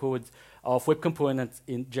piece of code of web components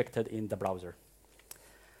injected in the browser.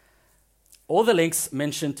 All the links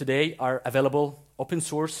mentioned today are available open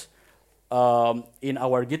source in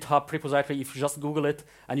our GitHub repository if you just Google it,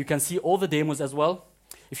 and you can see all the demos as well.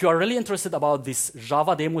 If you are really interested about this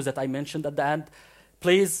Java demos that I mentioned at the end,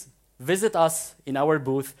 please visit us in our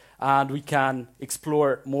booth, and we can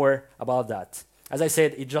explore more about that. As I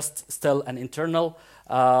said, it's just still an internal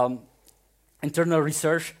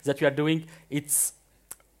research that we are doing. It's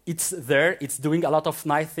there. It's doing a lot of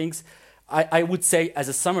nice things. I would say, as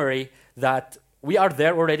a summary, that we are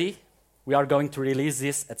there already. We are going to release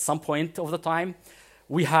this at some point of the time.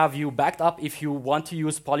 we have you backed up if you want to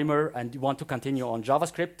use Polymer and you want to continue on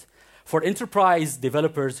JavaScript. For enterprise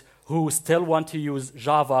developers who still want to use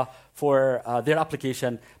Java for their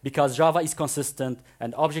application because Java is consistent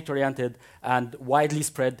and object-oriented and widely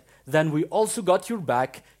spread, then we also got your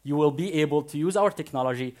back. You will be able to use our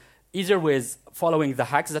technology either with following the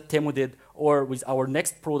hacks that Teemu did or with our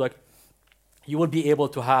next product. You will be able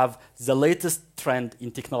to have the latest trend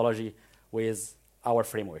in technology with our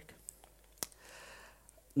framework.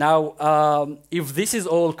 Now, if this is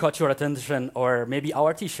all caught your attention, or maybe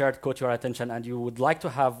our T-shirt caught your attention, and you would like to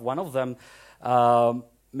have one of them,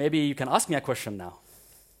 maybe you can ask me a question now.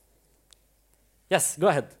 Yes, go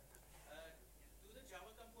ahead. Do the Java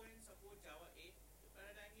components support Java 8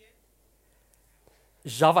 paradigm yet?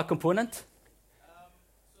 Java component?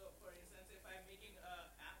 So, for instance, if I'm making an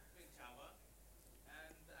app with Java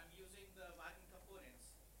and I'm using the Vaadin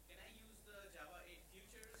components, can I use the Java 8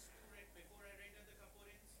 futures before I render the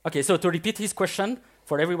components? Okay, so to repeat his question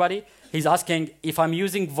for everybody, he's asking if I'm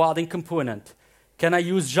using Vaadin component, can I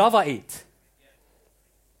use Java 8? Yeah.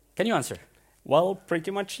 Can you answer? Well, pretty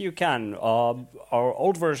much you can. Our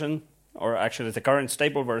old version, or actually the current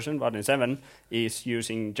stable version, Vaadin 7, is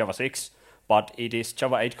using Java 6, but it is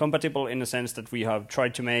Java 8 compatible in the sense that we have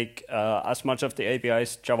tried to make as much of the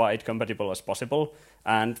APIs Java 8 compatible as possible,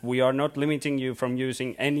 and we are not limiting you from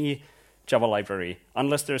using any Java library,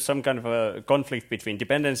 unless there's some kind of a conflict between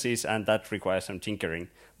dependencies, and that requires some tinkering.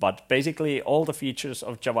 But basically, all the features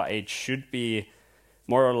of Java 8 should be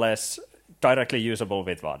more or less directly usable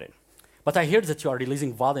with Vaadin. But I heard that you are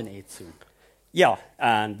releasing Vaadin 8 soon. Yeah,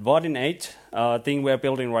 and Vaadin 8 thing we're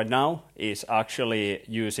building right now is actually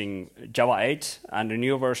using Java 8 and a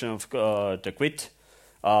new version of the Quit.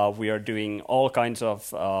 We are doing all kinds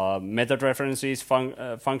of method references,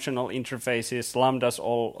 functional interfaces, lambdas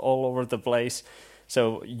all over the place.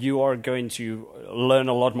 So you are going to learn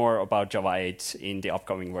a lot more about Java 8 in the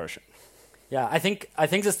upcoming version. Yeah, I think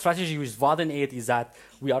the strategy with Vaadin 8 is that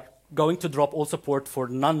we are going to drop all support for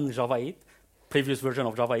non-Java 8, previous version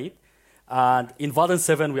of Java 8. And in Vaadin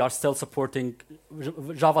 7, we are still supporting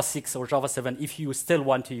Java 6 or Java 7 if you still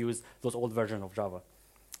want to use those old versions of Java.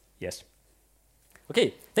 Yes.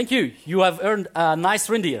 Okay, thank you. You have earned a nice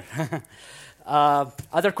reindeer.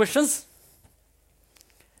 Other questions?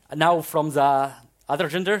 Now from the other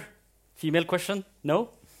gender, female question? No?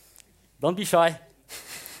 Don't be shy.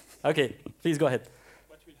 Okay, please go ahead.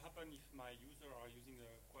 What will happen if my users are using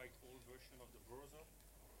a quite old version of the browser?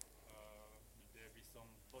 Will there be some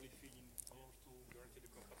polyfill installed to guarantee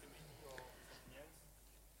the compatibility or something else?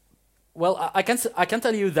 Well, I can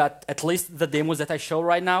tell you that at least the demos that I show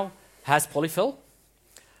right now has polyfill.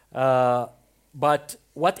 But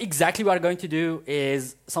what exactly we are going to do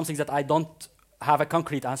is something that I don't have a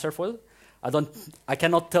concrete answer for. I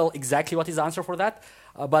cannot tell exactly what is the answer for that.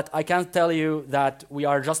 But I can tell you that we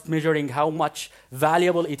are just measuring how much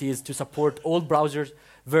valuable it is to support old browsers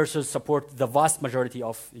versus support the vast majority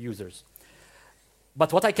of users.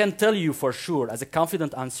 But what I can tell you for sure as a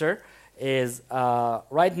confident answer is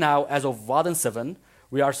right now, as of Vaadin 7,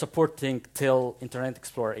 we are supporting till Internet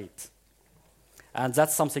Explorer 8. And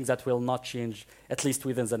that's something that will not change, at least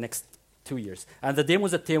within the next 2 years. And the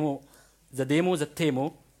demos that Teemu,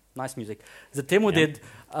 nice music, the Teemu did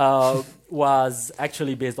was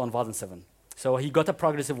actually based on Vaadin 7. So he got a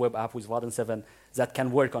progressive web app with Vaadin 7 that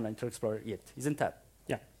can work on Internet Explorer 8. Isn't that?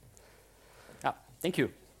 Yeah. Yeah, thank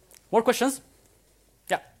you. More questions?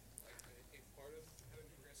 Yeah. If part of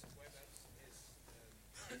having progressive web apps is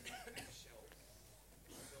shell,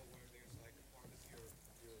 so where there's like a part of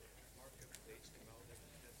your markup of HTML that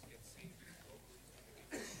gets saved locally to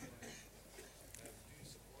the do you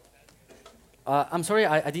support that? I'm sorry,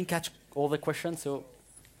 I didn't catch all the questions. So. One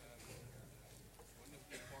of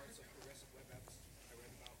the parts of progressive web apps I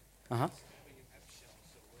read about is having an app shell.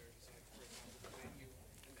 So where it's like, for example, the menu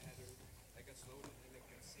and the header that gets loaded and it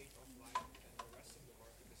gets saved offline, and the rest of the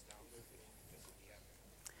markup is downloaded because of the app.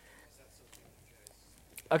 Is that something you guys?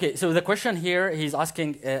 Okay, so the question here he's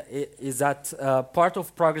asking is that part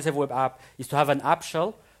of progressive web app is to have an app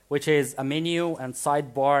shell, which is a menu and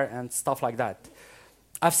sidebar and stuff like that.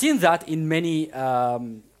 I've seen that in many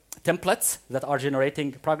templates that are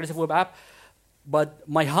generating progressive web app, but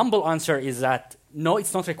my humble answer is that no,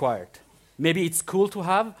 it's not required. Maybe it's cool to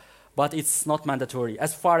have, but it's not mandatory,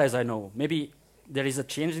 as far as I know. Maybe there is a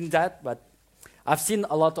change in that, but I've seen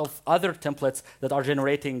a lot of other templates that are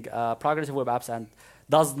generating progressive web apps and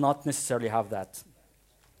does not necessarily have that.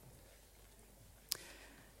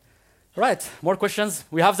 Right, more questions.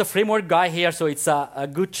 We have the framework guy here, so it's a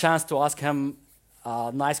good chance to ask him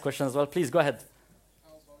nice question as well. Please, go ahead.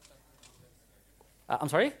 I'm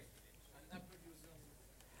sorry?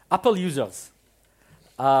 Apple users.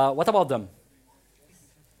 What about them?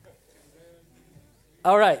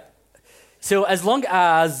 All right. So as long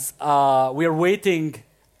as we are waiting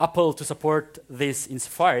Apple to support this in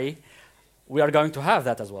Safari, we are going to have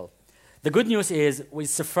that as well. The good news is with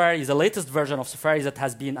Safari, the latest version of Safari that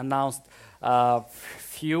has been announced a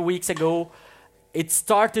few weeks ago, it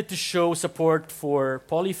started to show support for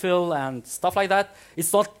polyfill and stuff like that.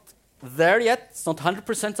 It's not there yet. It's not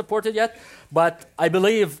 100% supported yet. But I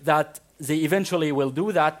believe that they eventually will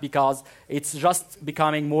do that because it's just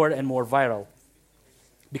becoming more and more viral,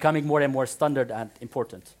 becoming more and more standard and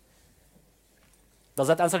important. Does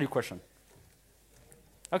that answer your question?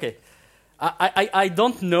 OK. I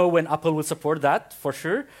don't know when Apple will support that, for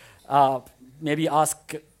sure. Maybe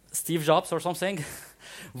ask Steve Jobs or something.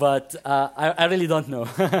 But I really don't know.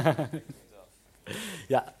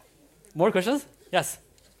 Yeah. More questions? Yes?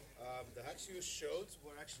 The hacks you showed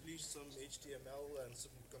were actually some HTML and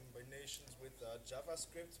some combinations with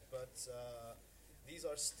JavaScript, but these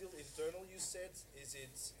are still internal, you said. Is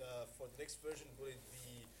it, for the next version, will it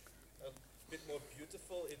be a bit more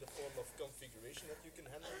beautiful in the form of configuration that you can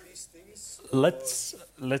handle these things?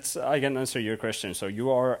 I can answer your question. So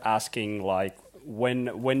you are asking like when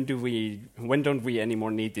don't we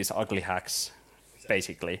anymore need these ugly hacks,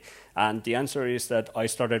 basically? And the answer is that I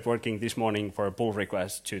started working this morning for a pull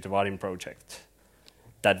request to the Vaadin project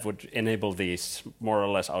that would enable these more or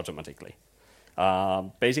less automatically.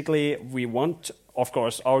 Basically, we want, of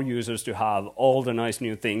course, our users to have all the nice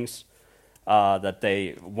new things that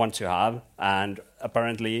they want to have, and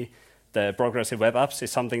apparently the progressive web apps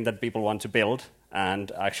is something that people want to build,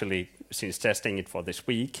 and actually, since testing it for this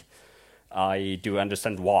week, I do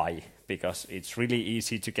understand why, because it's really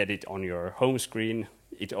easy to get it on your home screen.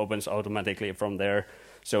 It opens automatically from there.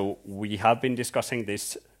 So we have been discussing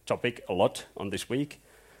this topic a lot on this week.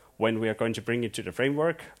 When we are going to bring it to the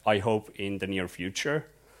framework, I hope in the near future,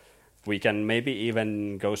 we can maybe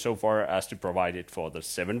even go so far as to provide it for the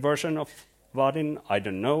 7th version of Vaadin. I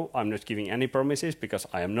don't know. I'm not giving any promises because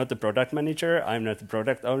I am not the product manager. I'm not the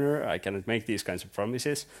product owner. I cannot make these kinds of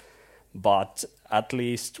promises. But at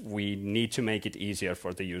least we need to make it easier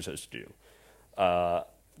for the users to do.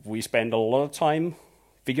 We spend a lot of time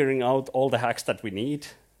figuring out all the hacks that we need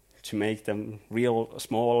to make them real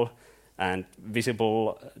small and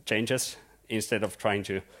visible changes instead of trying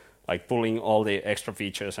to like pulling all the extra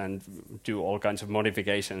features and do all kinds of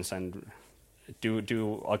modifications and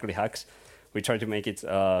do ugly hacks. We try to make it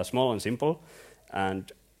small and simple.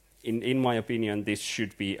 And in my opinion, this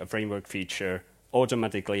should be a framework feature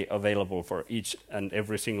automatically available for each and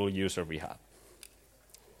every single user we have.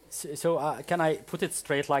 So can I put it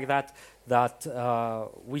straight like that, that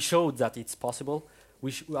we showed that it's possible.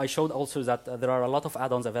 I showed also that there are a lot of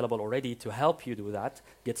add-ons available already to help you do that,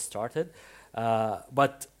 get started.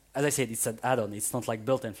 But as I said, it's an add-on. It's not like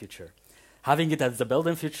built-in feature. Having it as the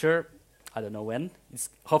built-in feature, I don't know when. It's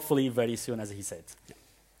hopefully very soon, as he said. Yeah.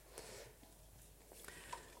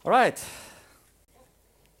 All right.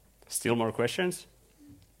 Still more questions?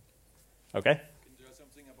 Okay. Can you tell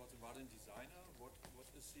something about the Vaadin designer? What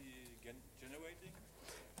is he generating?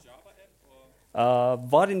 Java app or?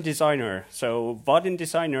 Vaadin designer. So Vaadin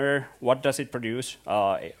designer, what does it produce?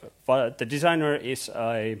 The designer is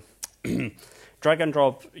a drag and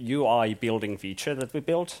drop UI building feature that we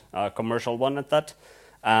built, a commercial one at that.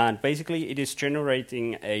 And basically it is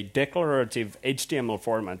generating a declarative HTML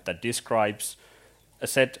format that describes a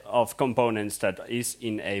set of components that is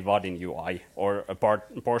in a Vaadin UI or a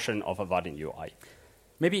portion of a Vaadin UI.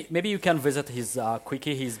 Maybe you can visit his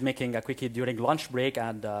quickie. He's making a quickie during lunch break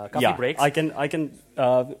and coffee breaks. I can.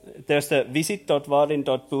 There's the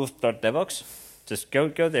visit.vaadin.booth.devox. Just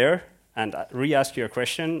go there and re-ask your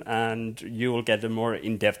question, and you will get a more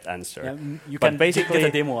in-depth answer. Yeah, you can basically get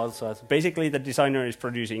a demo also. Basically, the designer is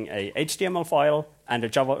producing a HTML file and a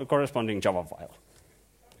corresponding Java file.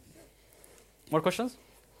 More questions?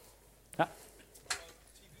 Yeah.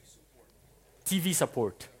 TV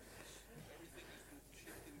support.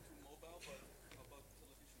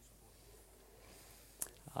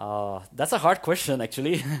 That's a hard question,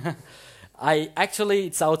 actually.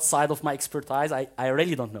 It's outside of my expertise. I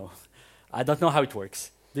really don't know. I don't know how it works.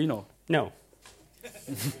 Do you know? No.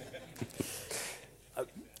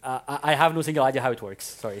 I have no single idea how it works.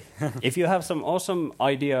 Sorry. If you have some awesome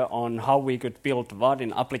idea on how we could build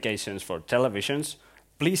Vaadin applications for televisions,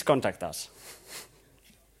 please contact us.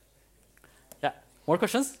 Yeah. More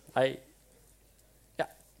questions? I don't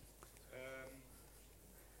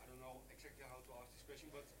know exactly how to ask this question,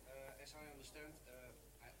 but as I understand,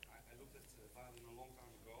 I looked at Vaadin a long time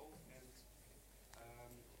ago, and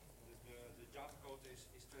the Java code is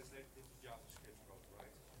translated into JavaScript code, right?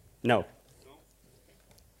 No.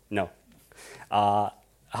 No. How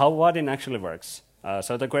Vaadin actually works.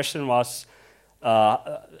 So the question was,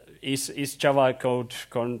 is Java code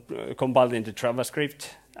compiled into JavaScript?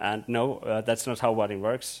 And no, that's not how Vaadin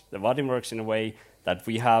works. The Vaadin works in a way that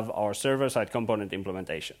we have our server-side component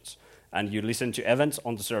implementations. And you listen to events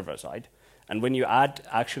on the server side. And when you add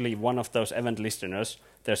actually one of those event listeners,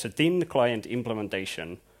 there's a thin client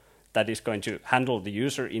implementation that is going to handle the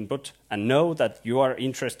user input and know that you are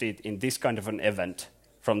interested in this kind of an event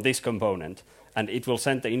from this component, and it will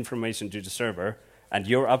send the information to the server, and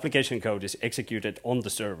your application code is executed on the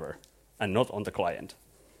server and not on the client.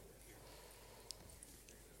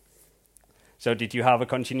 So did you have a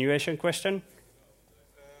continuation question?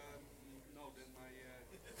 No, then my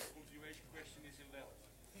continuation question is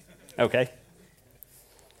invalid. Okay.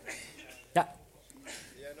 Yeah.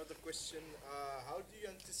 Yeah, another question. How do you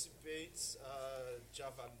anticipate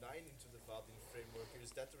Java 9 into the Vaadin framework?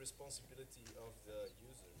 Is that the responsibility of the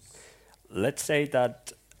users? Let's say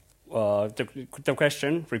that the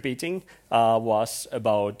question, repeating, was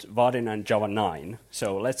about Vaadin and Java 9.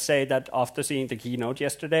 So let's say that after seeing the keynote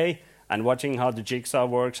yesterday and watching how the jigsaw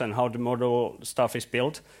works and how the model stuff is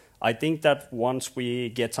built, I think that once we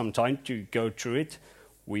get some time to go through it,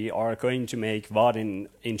 we are going to make Vaadin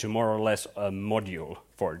into more or less a module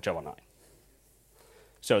for Java 9.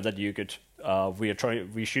 So that you could,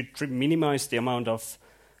 we should minimize the amount of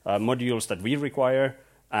modules that we require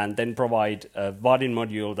and then provide a Vaadin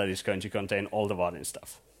module that is going to contain all the Vaadin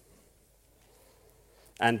stuff.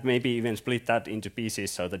 And maybe even split that into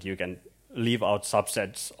pieces so that you can leave out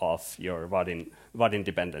subsets of your Vaadin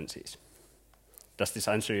dependencies. Does this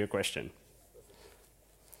answer your question?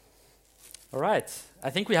 All right. I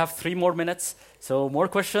think we have 3 more minutes. So more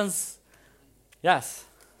questions? Yes.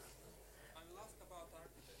 I'm lost about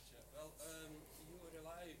architecture. Well, you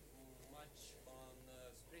rely much on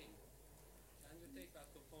Spring. Can you take that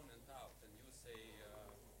component out and use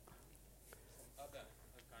some other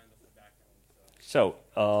kind of a backend? So,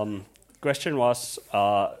 question was,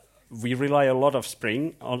 we rely a lot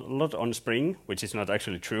on Spring, which is not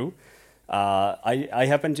actually true. I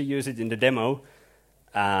happen to use it in the demo,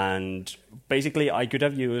 and basically I could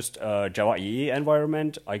have used a Java EE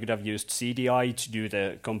environment, I could have used CDI to do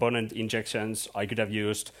the component injections, I could have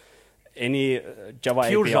used any Java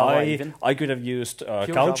Pure API, Java even. I could have used Pure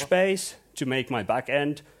Couchbase to make my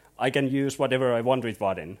backend. I can use whatever I want with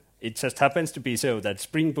Vaadin. It just happens to be so that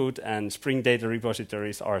Spring Boot and Spring Data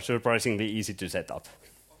repositories are surprisingly easy to set up.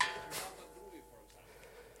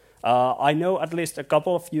 I know at least a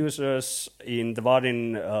couple of users in the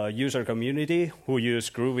Vaadin user community who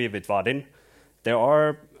use Groovy with Vaadin. There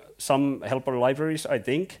are some helper libraries, I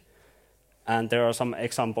think, and there are some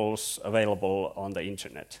examples available on the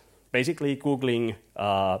internet. Basically, Googling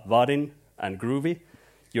Vaadin and Groovy,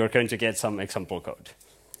 you're going to get some example code.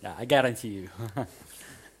 Yeah, I guarantee you.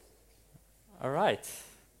 All right.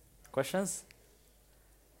 Questions?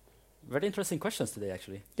 Very interesting questions today,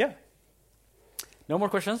 actually. Yeah. No more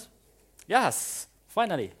questions? Yes,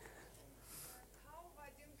 finally. How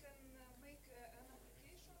Vaadin can make an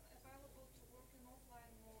application available to work in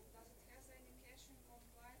offline mode? Does it have any caching on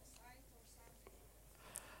client side or something?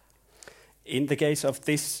 In the case of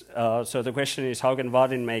this, so the question is, how can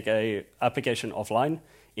Vaadin make an application offline?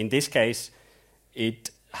 In this case,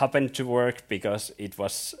 it happened to work because it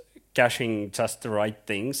was caching just the right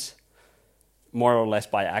things, more or less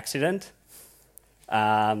by accident.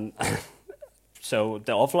 So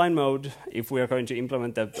the offline mode, if we are going to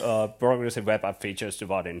implement the progressive web app features to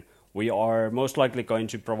Vaadin, we are most likely going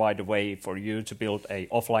to provide a way for you to build an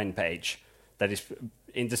offline page that is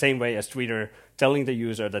in the same way as Twitter, telling the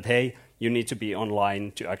user that, hey, you need to be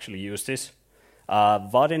online to actually use this.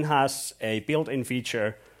 Vaadin has a built-in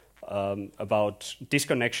feature about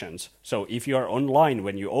disconnections. So if you are online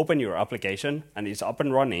when you open your application and it's up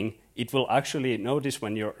and running, it will actually notice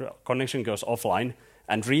when your connection goes offline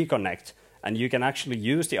and reconnect. And you can actually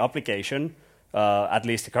use the application, at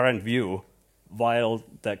least the current view, while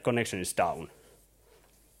the connection is down.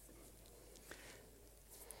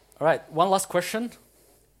 All right, one last question.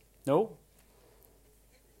 No?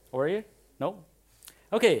 Over here? No?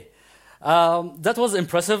 Okay. That was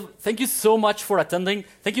impressive. Thank you so much for attending.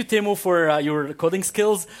 Thank you, Teemu, for your coding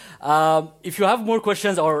skills. If you have more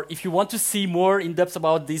questions or if you want to see more in depth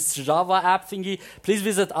about this Java app thingy, please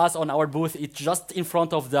visit us on our booth. It's just in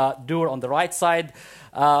front of the door on the right side.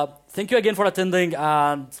 Thank you again for attending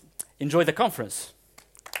and enjoy the conference.